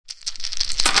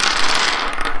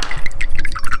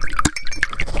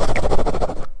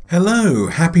Hello,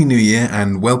 Happy New Year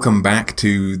and welcome back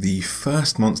to the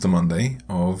first Monster Monday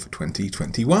of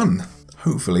 2021.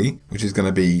 Hopefully, which is going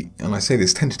to be, and I say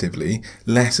this tentatively,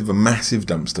 less of a massive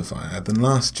dumpster fire than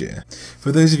last year.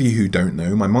 For those of you who don't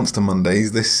know, my Monster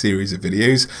Mondays, this series of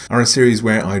videos, are a series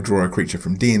where I draw a creature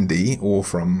from D&D or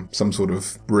from some sort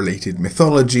of related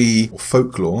mythology or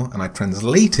folklore, and I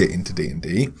translate it into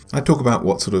D&D. I talk about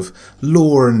what sort of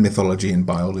lore and mythology and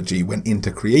biology went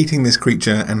into creating this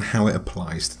creature and how it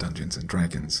applies to Dungeons and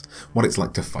Dragons. What it's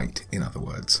like to fight, in other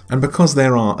words. And because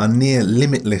there are a near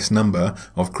limitless number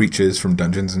of creatures from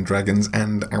Dungeons and Dragons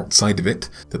and outside of it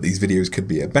that these videos could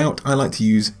be about, I like to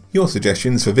use your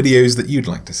suggestions for videos that you'd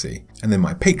like to see. And then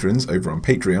my patrons over on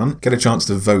Patreon get a chance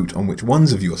to vote on which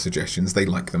ones of your suggestions they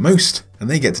like the most, and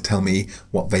they get to tell me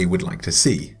what they would like to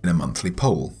see in a monthly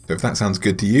poll. So if that sounds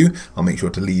good to you, I'll make sure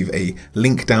to leave a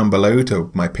link down below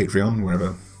to my Patreon,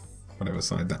 whatever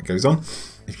side that goes on,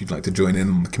 if you'd like to join in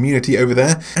on the community over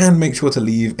there, and make sure to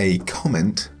leave a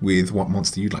comment with what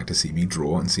monster you'd like to see me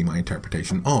draw and see my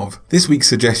interpretation of. This week's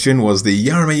suggestion was the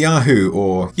Yara-ma-yha-who,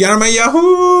 or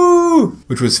Yara-ma-yha-who,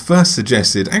 which was first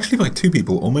suggested actually by two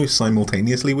people almost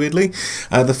simultaneously, weirdly.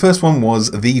 The first one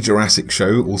was The Jurassic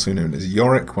Show, also known as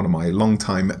Yorick, one of my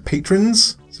longtime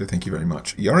patrons, so thank you very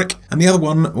much, Yorick. And the other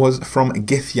one was from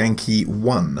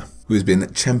GithYankee1, who has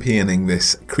been championing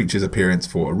this creature's appearance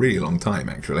for a really long time,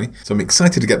 actually. So I'm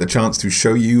excited to get the chance to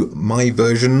show you my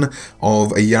version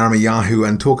of a Yara-ma-yha-who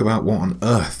and talk about what on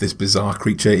earth this bizarre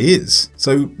creature is.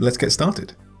 So let's get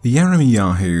started. The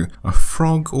Yara-ma-yha-who are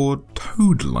frog or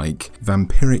toad-like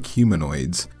vampiric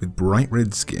humanoids with bright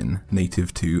red skin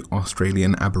native to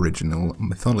Australian Aboriginal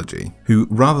mythology, who,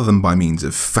 rather than by means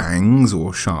of fangs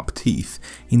or sharp teeth,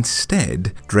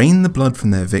 instead drain the blood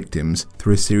from their victims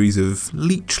through a series of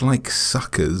leech-like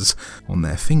suckers on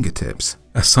their fingertips.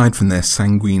 Aside from their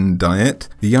sanguine diet,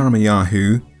 the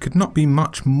Yara-ma-yha-who could not be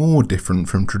much more different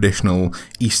from traditional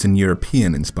Eastern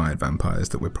European-inspired vampires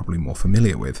that we're probably more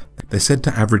familiar with. They're said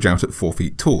to average out at 4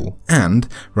 feet tall, and,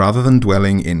 rather than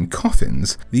dwelling in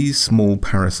coffins, these small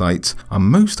parasites are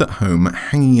most at home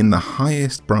hanging in the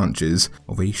highest branches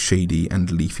of a shady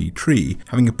and leafy tree,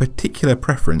 having a particular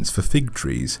preference for fig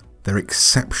trees. They're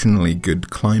exceptionally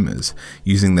good climbers,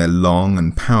 using their long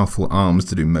and powerful arms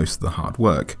to do most of the hard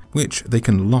work, which they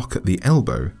can lock at the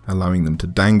elbow, allowing them to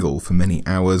dangle for many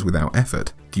hours without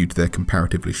effort. Due to their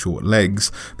comparatively short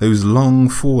legs, those long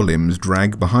forelimbs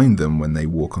drag behind them when they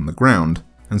walk on the ground,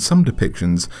 and some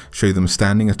depictions show them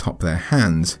standing atop their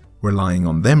hands, relying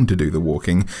on them to do the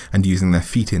walking and using their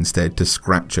feet instead to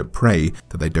scratch at prey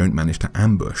that they don't manage to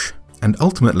ambush. And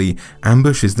ultimately,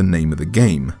 ambush is the name of the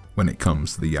game when it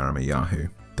comes to the Yara-ma-yha-who.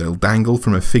 They'll dangle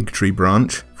from a fig tree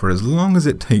branch for as long as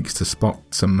it takes to spot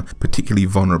some particularly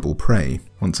vulnerable prey.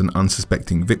 Once an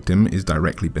unsuspecting victim is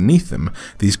directly beneath them,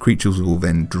 these creatures will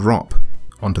then drop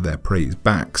onto their prey's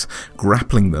backs,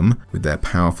 grappling them with their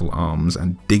powerful arms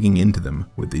and digging into them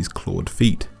with these clawed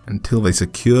feet, until they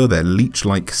secure their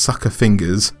leech-like sucker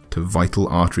fingers to vital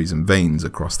arteries and veins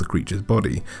across the creature's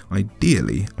body,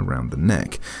 ideally around the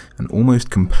neck, and almost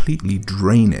completely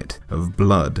drain it of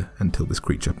blood until this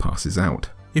creature passes out.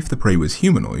 If the prey was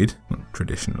humanoid, well,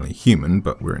 traditionally human,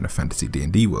 but we're in a fantasy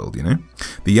D&D world, you know,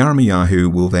 the Yara-ma-yha-who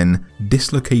will then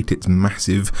dislocate its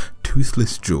massive,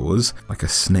 toothless jaws like a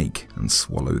snake and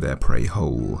swallow their prey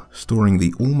whole, storing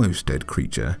the almost dead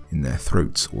creature in their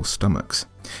throats or stomachs.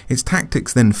 Its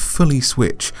tactics then fully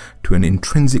switch to an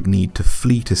intrinsic need to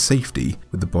flee to safety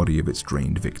with the body of its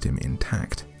drained victim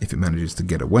intact. If it manages to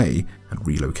get away and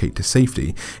relocate to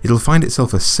safety, it'll find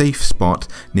itself a safe spot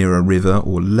near a river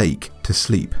or lake to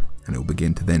sleep, and it will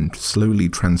begin to then slowly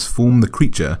transform the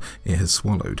creature it has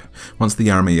swallowed. Once the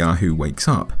Yara-ma-yha-who wakes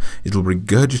up, it'll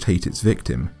regurgitate its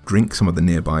victim, drink some of the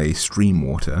nearby stream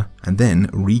water, and then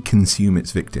reconsume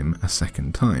its victim a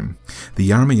second time. The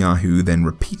Yara-ma-yha-who then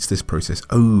repeats this process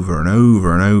over and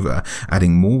over and over,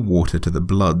 adding more water to the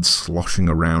blood sloshing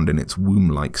around in its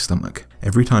womb-like stomach.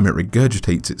 Every time it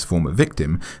regurgitates its former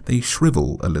victim, they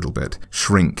shrivel a little bit,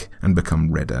 shrink, and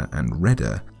become redder and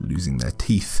redder, losing their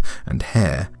teeth and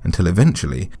hair, until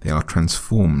eventually they are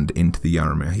transformed into the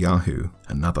Yara-ma-yha-who,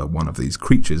 another one of these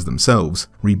creatures themselves,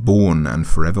 reborn and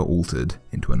forever altered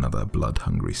into another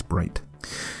blood-hungry sprite.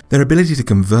 Their ability to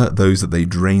convert those that they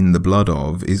drain the blood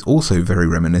of is also very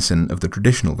reminiscent of the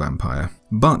traditional vampire,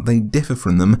 but they differ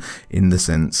from them in the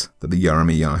sense that the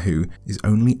Yara-ma-yha-who is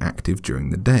only active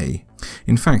during the day.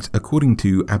 In fact, according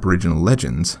to Aboriginal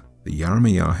legends, The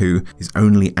Yara-ma-yha-who is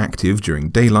only active during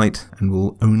daylight and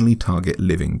will only target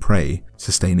living prey,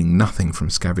 sustaining nothing from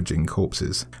scavenging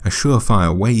corpses. A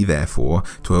surefire way, therefore,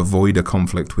 to avoid a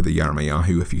conflict with the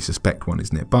Yara-ma-yha-who if you suspect one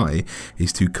is nearby,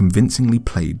 is to convincingly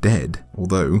play dead,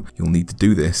 although you'll need to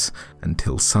do this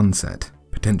until sunset,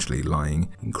 potentially lying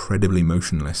incredibly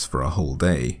motionless for a whole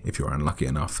day if you're unlucky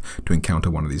enough to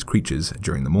encounter one of these creatures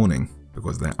during the morning,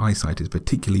 because their eyesight is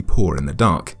particularly poor in the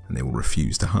dark and they will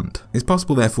refuse to hunt. It's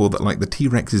possible therefore that, like the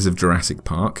T-Rexes of Jurassic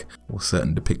Park, or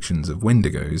certain depictions of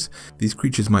Wendigos, these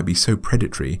creatures might be so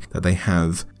predatory that they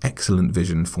have excellent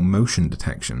vision for motion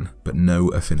detection, but no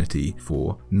affinity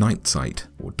for night sight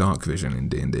or dark vision in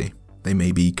D&D. They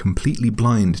may be completely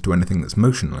blind to anything that's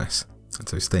motionless, and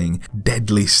so staying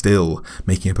deadly still,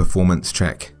 making a performance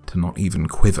check to not even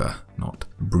quiver, not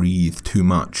breathe too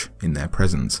much in their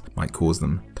presence, might cause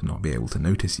them to not be able to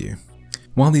notice you.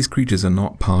 While these creatures are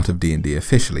not part of D&D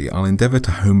officially, I'll endeavour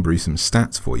to homebrew some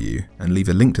stats for you and leave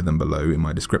a link to them below in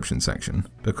my description section,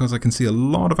 because I can see a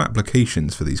lot of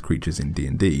applications for these creatures in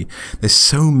D&D. There's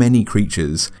so many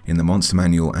creatures in the Monster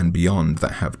Manual and beyond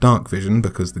that have dark vision,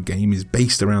 because the game is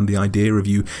based around the idea of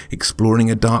you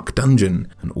exploring a dark dungeon,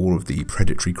 and all of the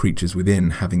predatory creatures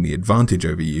within having the advantage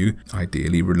over you,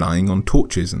 ideally relying on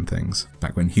torches and things,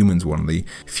 back when humans were one of the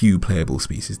few playable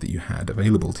species that you had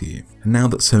available to you. And now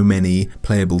that so many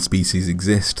playable species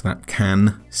exist that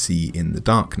can see in the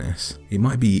darkness, it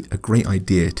might be a great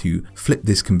idea to flip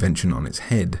this convention on its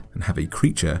head and have a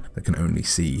creature that can only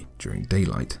see during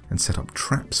daylight, and set up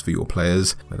traps for your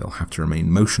players where they'll have to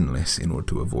remain motionless in order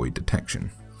to avoid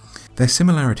detection. Their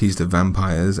similarities to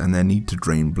vampires and their need to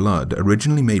drain blood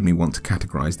originally made me want to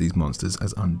categorize these monsters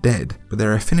as undead, but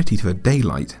their affinity to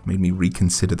daylight made me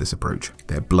reconsider this approach.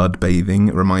 Their blood bathing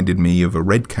reminded me of a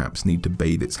redcap's need to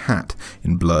bathe its hat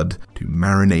in blood to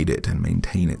marinate it and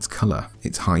maintain its colour.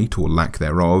 Its height, or lack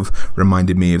thereof,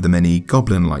 reminded me of the many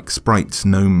goblin-like sprites,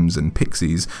 gnomes and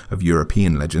pixies of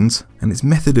European legends, and its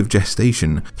method of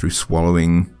gestation through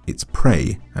swallowing its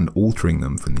prey and altering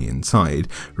them from the inside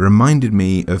reminded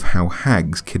me of how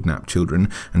hags kidnap children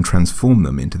and transform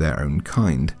them into their own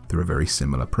kind through a very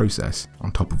similar process.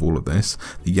 On top of all of this,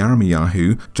 the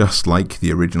Yara-ma-yha-who, just like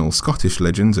the original Scottish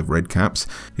legends of redcaps,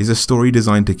 is a story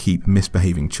designed to keep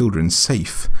misbehaving children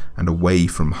safe and away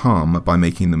from harm by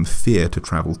making them fear to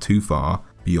travel too far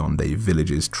beyond a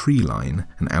village's tree line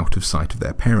and out of sight of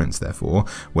their parents, therefore,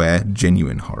 where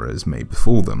genuine horrors may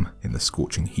befall them in the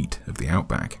scorching heat of the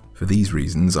outback. For these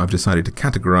reasons, I've decided to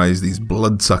categorize these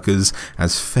bloodsuckers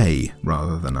as Fae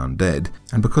rather than undead,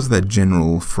 and because of their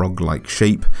general frog-like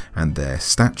shape and their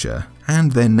stature,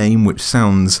 and their name, which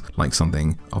sounds like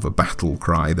something of a battle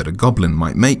cry that a goblin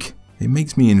might make, it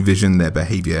makes me envision their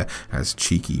behaviour as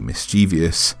cheeky,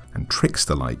 mischievous, and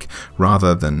trickster-like,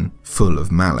 rather than full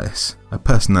of malice, a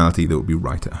personality that would be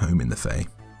right at home in the Fae.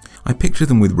 I picture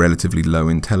them with relatively low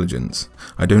intelligence.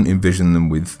 I don't envision them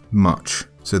with much,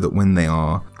 so that when they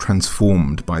are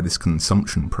transformed by this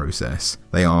consumption process,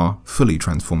 they are fully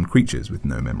transformed creatures with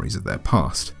no memories of their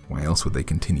past. Why else would they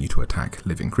continue to attack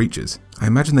living creatures? I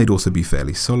imagine they'd also be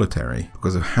fairly solitary,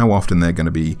 because of how often they're going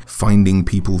to be finding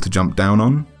people to jump down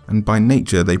on, and by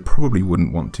nature they probably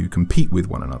wouldn't want to compete with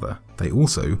one another. They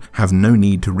also have no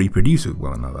need to reproduce with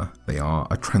one another. They are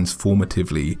a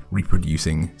transformatively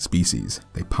reproducing species.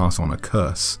 They pass on a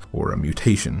curse or a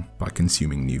mutation by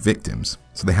consuming new victims,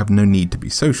 so they have no need to be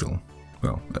social.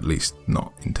 Well, at least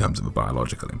not in terms of a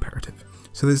biological imperative.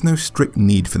 So there's no strict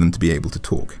need for them to be able to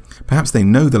talk. Perhaps they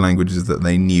know the languages that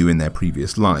they knew in their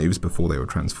previous lives before they were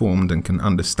transformed and can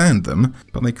understand them,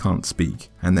 but they can't speak.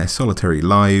 And their solitary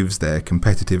lives, their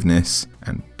competitiveness,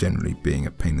 and generally being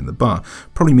a pain in the butt,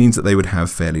 probably means that they would have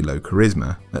fairly low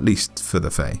charisma, at least for the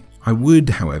Fae. I would,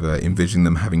 however, envision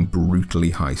them having brutally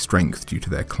high strength due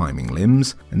to their climbing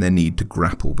limbs and their need to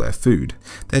grapple their food.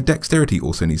 Their dexterity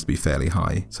also needs to be fairly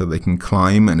high, so they can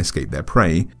climb and escape their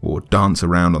prey, or dance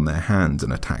around on their hands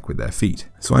and attack with their feet.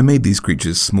 So I made these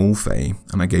creatures small Fae,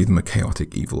 and I gave them a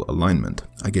chaotic evil alignment.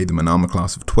 I gave them an armor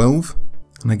class of 12,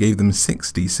 and I gave them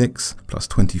 6d6 plus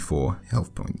 24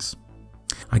 health points.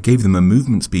 I gave them a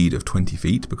movement speed of 20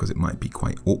 feet because it might be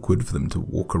quite awkward for them to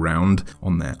walk around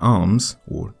on their arms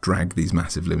or drag these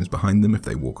massive limbs behind them if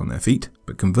they walk on their feet.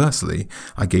 But conversely,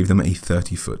 I gave them a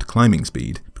 30-foot climbing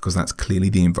speed because that's clearly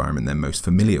the environment they're most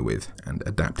familiar with and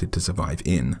adapted to survive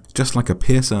in. Just like a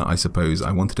piercer, I suppose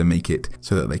I wanted to make it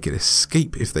so that they could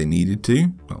escape if they needed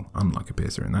to. Well, unlike a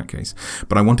piercer in that case.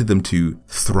 But I wanted them to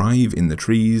thrive in the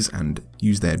trees and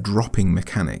use their dropping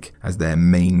mechanic as their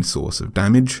main source of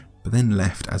damage, but then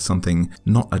left as something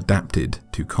not adapted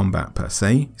to combat per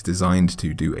se. It's designed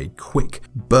to do a quick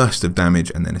burst of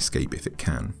damage and then escape if it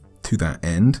can. To that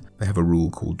end, they have a rule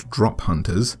called Drop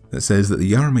Hunters that says that the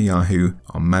Yara-ma-yha-who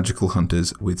are magical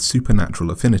hunters with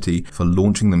supernatural affinity for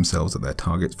launching themselves at their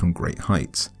targets from great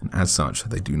heights, and as such,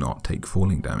 they do not take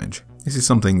falling damage. This is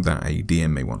something that a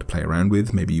DM may want to play around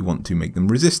with. Maybe you want to make them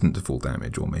resistant to fall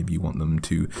damage, or maybe you want them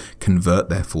to convert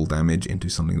their fall damage into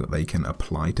something that they can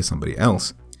apply to somebody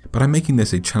else. But I'm making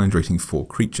this a challenge rating 4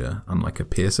 creature, unlike a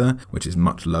piercer, which is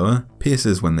much lower.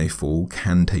 Piercers, when they fall,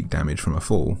 can take damage from a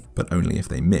fall, but only if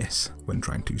they miss when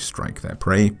trying to strike their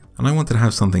prey. And I wanted to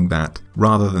have something that,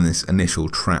 rather than this initial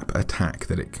trap attack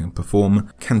that it can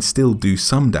perform, can still do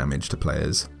some damage to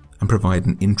players and provide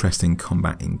an interesting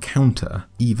combat encounter,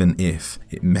 even if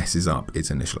it messes up its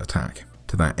initial attack.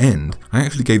 To that end, I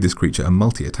actually gave this creature a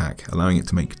multi-attack, allowing it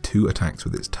to make 2 attacks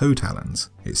with its toe talons.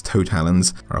 Its toe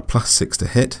talons are a +6 to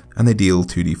hit, and they deal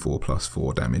 2d4 +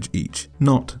 4 damage each.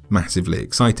 Not massively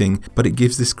exciting, but it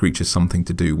gives this creature something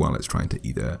to do while it's trying to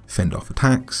either fend off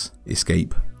attacks,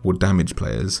 escape, or damage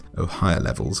players of higher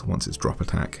levels once its drop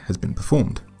attack has been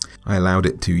performed. I allowed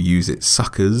it to use its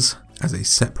suckers as a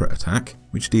separate attack,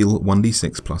 which deal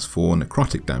 1d6 + 4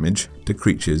 necrotic damage to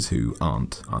creatures who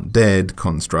aren't undead,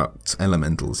 constructs,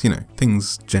 elementals,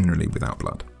 things generally without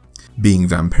blood. Being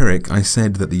vampiric, I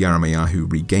said that the Yara-ma-yha-who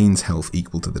regains health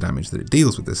equal to the damage that it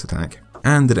deals with this attack,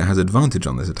 and that it has advantage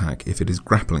on this attack if it is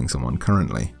grappling someone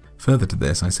currently. Further to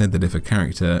this, I said that if a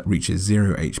character reaches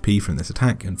 0 HP from this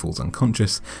attack and falls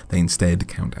unconscious, they instead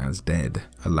count as dead,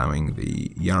 allowing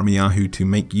the Yara-ma-yha-who to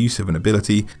make use of an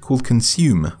ability called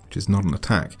Consume, which is not an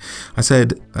attack. I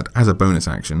said that as a bonus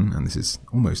action, and this is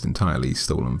almost entirely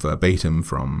stolen verbatim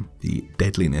from the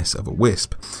deadliness of a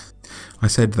wisp, I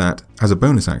said that, as a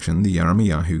bonus action, the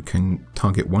Yara-ma-yha-who can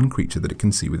target one creature that it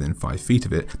can see within 5 feet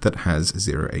of it that has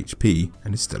 0 HP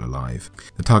and is still alive.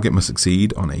 The target must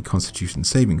succeed on a Constitution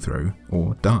saving throw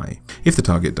or die. If the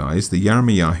target dies, the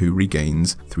Yara-ma-yha-who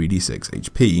regains 3d6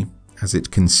 HP as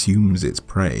it consumes its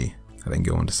prey. I then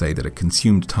go on to say that a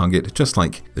consumed target, just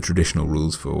like the traditional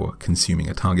rules for consuming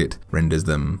a target, renders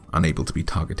them unable to be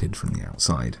targeted from the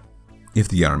outside. If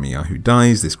the Yara-ma-yha-who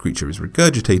dies, this creature is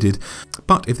regurgitated,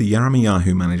 but if the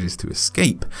Yara-ma-yha-who manages to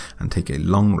escape and take a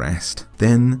long rest,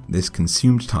 then this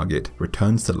consumed target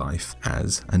returns to life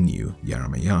as a new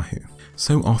Yara-ma-yha-who.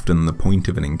 So often the point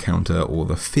of an encounter, or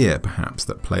the fear perhaps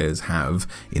that players have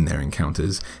in their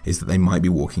encounters, is that they might be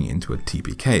walking into a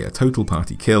TPK, a total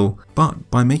party kill,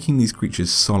 but by making these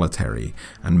creatures solitary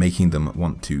and making them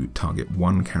want to target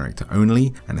one character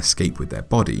only and escape with their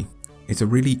body, it's a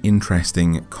really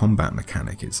interesting combat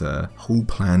mechanic. It's a whole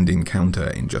planned encounter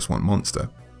in just one monster.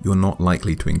 You're not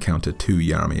likely to encounter 2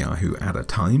 Yara-ma-yha-who at a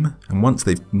time, and once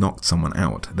they've knocked someone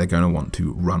out, they're going to want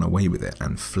to run away with it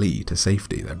and flee to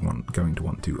safety. They're going to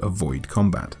want to avoid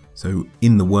combat. So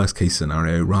in the worst case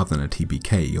scenario, rather than a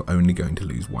TPK, you're only going to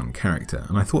lose one character,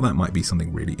 and I thought that might be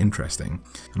something really interesting,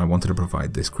 and I wanted to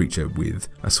provide this creature with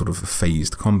a sort of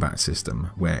phased combat system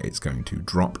where it's going to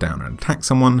drop down and attack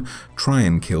someone, try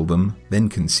and kill them, then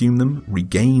consume them,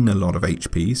 regain a lot of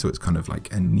HP, so it's kind of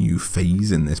like a new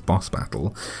phase in this boss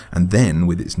battle, and then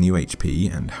with its new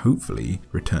HP and hopefully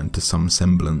return to some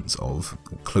semblance of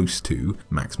close to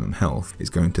maximum health, it's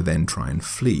going to then try and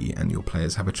flee, and your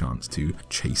players have a chance to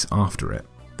chase after it.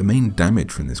 The main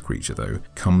damage from this creature though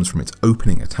comes from its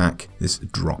opening attack, this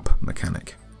drop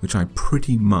mechanic, which I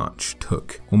pretty much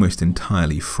took almost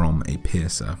entirely from a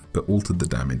piercer, but altered the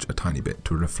damage a tiny bit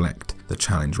to reflect the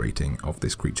challenge rating of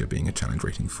this creature being a challenge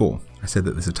rating 4. I said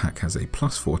that this attack has a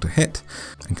 +4 to hit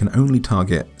and can only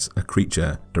target a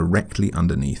creature directly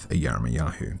underneath a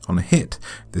Yara-ma-yha-who. On a hit,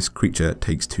 this creature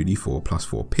takes 2d4 +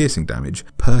 4 piercing damage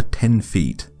per 10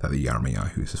 feet that the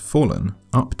Yara-ma-yha-who has fallen,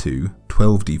 up to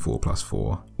 12d4 +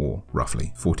 4, or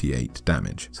roughly 48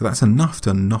 damage. So that's enough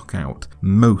to knock out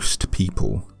most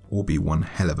people or be one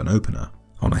hell of an opener.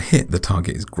 On a hit, the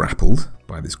target is grappled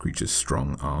by this creature's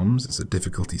strong arms. It's a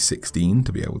difficulty 16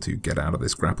 to be able to get out of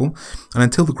this grapple, and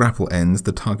until the grapple ends,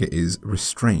 the target is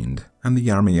restrained, and the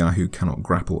Yara-ma-yha-who cannot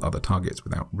grapple other targets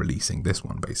without releasing this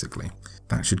one, basically.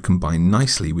 That should combine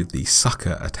nicely with the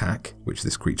sucker attack, which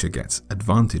this creature gets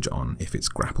advantage on if it's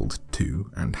grappled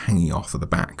to and hanging off of the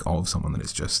back of someone that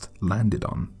it's just landed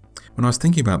on. When I was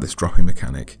thinking about this dropping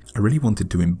mechanic, I really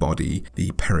wanted to embody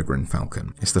the peregrine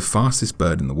falcon. It's the fastest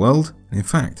bird in the world, and in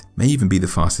fact, may even be the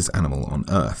fastest animal on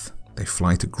Earth. They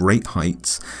fly to great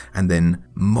heights and then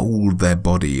mold their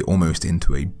body almost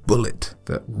into a bullet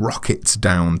that rockets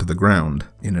down to the ground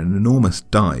in an enormous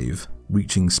dive,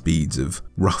 reaching speeds of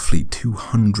roughly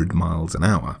 200 miles an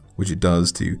hour, which it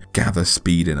does to gather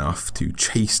speed enough to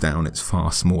chase down its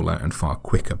far smaller and far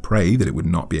quicker prey that it would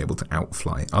not be able to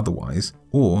outfly otherwise,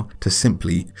 or to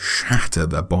simply shatter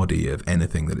the body of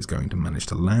anything that it's going to manage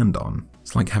to land on.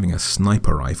 It's like having a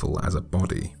sniper rifle as a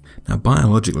body. Now,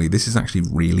 biologically, this is actually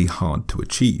really hard to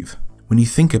achieve. When you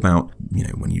think about,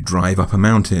 when you drive up a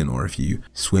mountain, or if you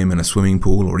swim in a swimming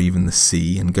pool or even the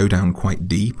sea and go down quite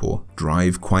deep or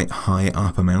drive quite high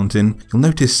up a mountain, you'll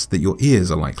notice that your ears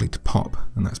are likely to pop,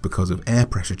 and that's because of air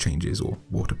pressure changes or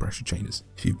water pressure changes.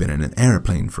 If you've been in an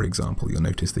aeroplane, for example, you'll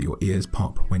notice that your ears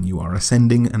pop when you are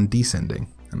ascending and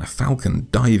descending. And a falcon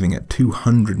diving at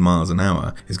 200 miles an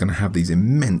hour is going to have these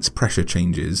immense pressure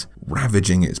changes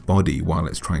ravaging its body while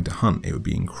it's trying to hunt. It would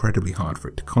be incredibly hard for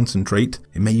it to concentrate.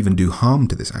 It may even do harm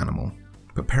to this animal.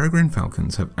 But peregrine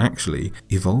falcons have actually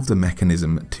evolved a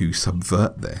mechanism to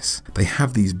subvert this. They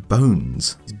have these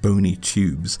bones, these bony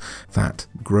tubes that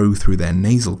grow through their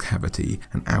nasal cavity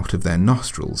and out of their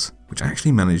nostrils, which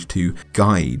actually manage to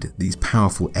guide these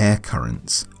powerful air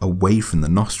currents away from the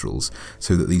nostrils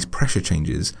so that these pressure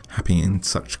changes happening in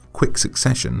such quick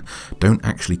succession don't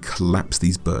actually collapse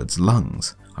these birds'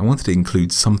 lungs. I wanted to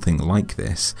include something like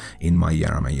this in my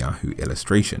Yara-ma-yha-who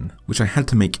illustration, which I had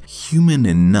to make human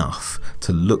enough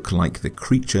to look like the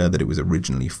creature that it was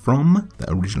originally from, that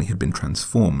originally had been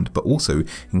transformed, but also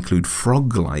include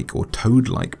frog-like or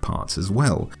toad-like parts as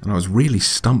well. And I was really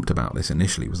stumped about this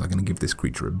initially. Was I going to give this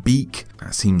creature a beak?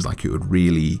 That seems like it would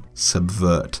really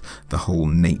subvert the whole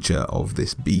nature of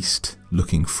this beast,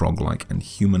 looking frog-like and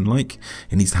human-like.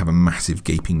 It needs to have a massive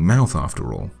gaping mouth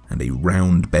after all, and a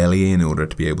round belly in order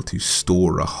to be able to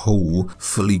store a whole,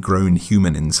 fully grown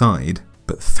human inside.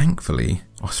 But thankfully,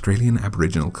 Australian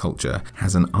Aboriginal culture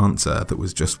has an answer that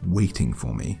was just waiting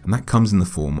for me, and that comes in the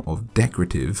form of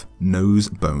decorative nose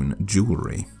bone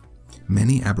jewellery.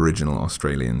 Many Aboriginal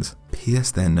Australians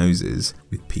pierce their noses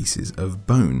with pieces of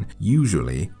bone,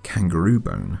 usually kangaroo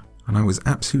bone. And I was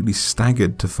absolutely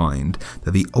staggered to find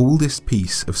that the oldest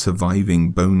piece of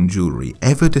surviving bone jewellery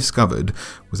ever discovered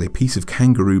was a piece of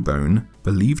kangaroo bone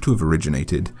believed to have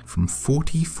originated from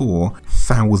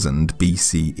 44,000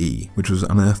 BCE, which was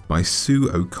unearthed by Sue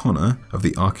O'Connor of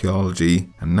the Archaeology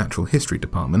and Natural History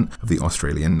Department of the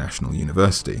Australian National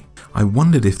University. I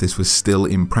wondered if this was still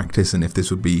in practice and if this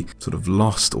would be sort of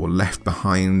lost or left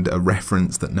behind, a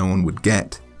reference that no one would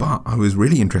get. But I was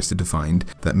really interested to find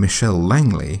that Michelle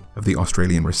Langley of the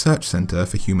Australian Research Centre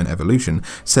for Human Evolution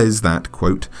says that,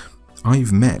 quote,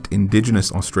 "I've met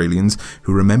Indigenous Australians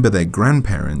who remember their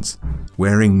grandparents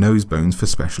wearing nose bones for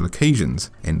special occasions,"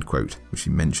 end quote, which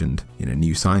she mentioned in a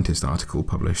New Scientist article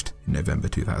published in November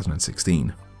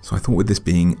 2016. So I thought, with this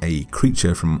being a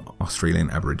creature from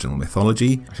Australian Aboriginal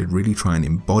mythology, I should really try and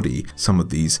embody some of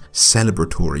these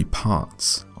celebratory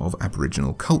parts of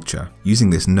Aboriginal culture, using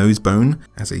this nose bone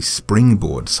as a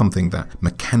springboard, something that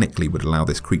mechanically would allow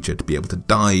this creature to be able to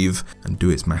dive and do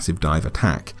its massive dive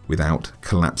attack without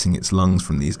collapsing its lungs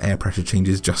from these air pressure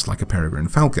changes, just like a peregrine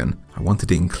falcon. I wanted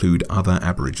to include other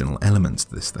Aboriginal elements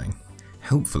to this thing.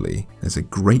 Helpfully, there's a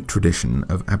great tradition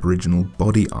of Aboriginal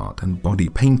body art and body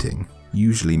painting,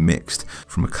 usually mixed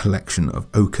from a collection of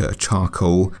ochre,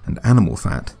 charcoal and animal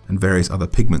fat and various other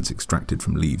pigments extracted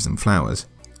from leaves and flowers,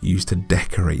 used to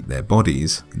decorate their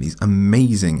bodies in these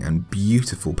amazing and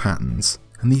beautiful patterns.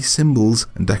 And these symbols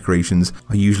and decorations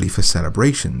are usually for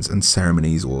celebrations and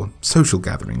ceremonies or social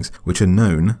gatherings, which are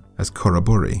known as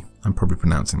korobori. I'm probably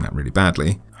pronouncing that really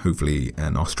badly. Hopefully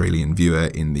an Australian viewer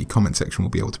in the comment section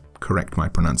will be able to correct my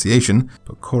pronunciation,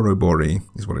 but korobori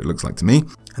is what it looks like to me.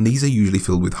 And these are usually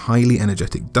filled with highly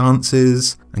energetic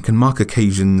dances and can mark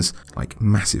occasions like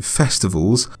massive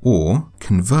festivals or,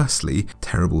 conversely,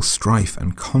 terrible strife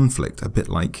and conflict, a bit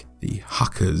like the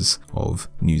huckers of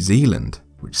New Zealand,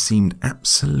 which seemed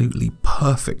absolutely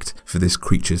perfect for this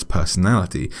creature's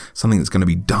personality, something that's going to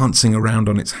be dancing around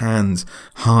on its hands,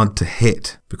 hard to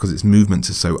hit because its movements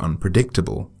are so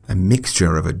unpredictable. A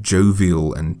mixture of a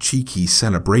jovial and cheeky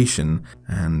celebration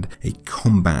and a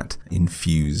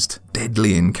combat-infused,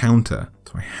 deadly encounter.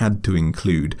 So I had to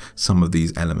include some of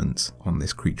these elements on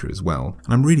this creature as well,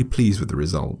 and I'm really pleased with the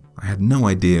result. I had no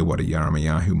idea what a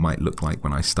Yara-ma-yha-who might look like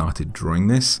when I started drawing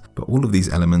this, but all of these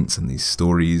elements and these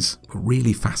stories were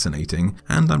really fascinating,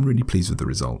 and I'm really pleased with the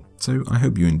result. So I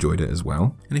hope you enjoyed it as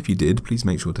well, and if you did, please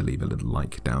make sure to leave a little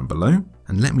like down below,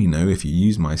 and let me know if you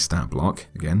use my stat block,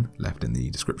 again, left in the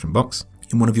description box,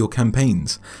 in one of your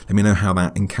campaigns. Let me know how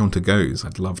that encounter goes.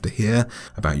 I'd love to hear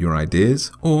about your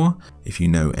ideas, or if you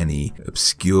know any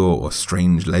obscure or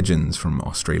strange legends from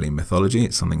Australian mythology.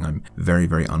 It's something I'm very,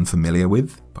 very unfamiliar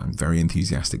with, but I'm very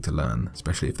enthusiastic to learn,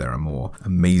 especially if there are more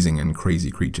amazing and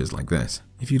crazy creatures like this.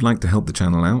 If you'd like to help the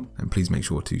channel out, then please make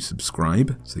sure to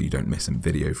subscribe so you don't miss a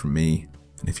video from me.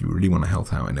 And if you really want to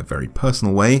help out in a very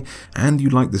personal way, and you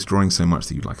like this drawing so much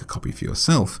that you'd like a copy for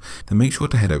yourself, then make sure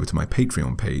to head over to my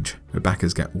Patreon page, where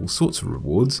backers get all sorts of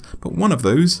rewards, but one of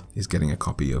those is getting a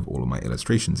copy of all of my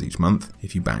illustrations each month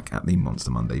if you back at the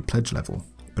Monster Monday pledge level.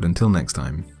 But until next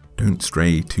time, don't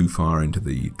stray too far into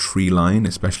the tree line,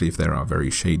 especially if there are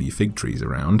very shady fig trees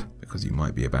around, because you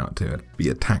might be about to be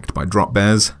attacked by drop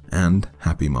bears, and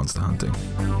happy monster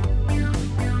hunting.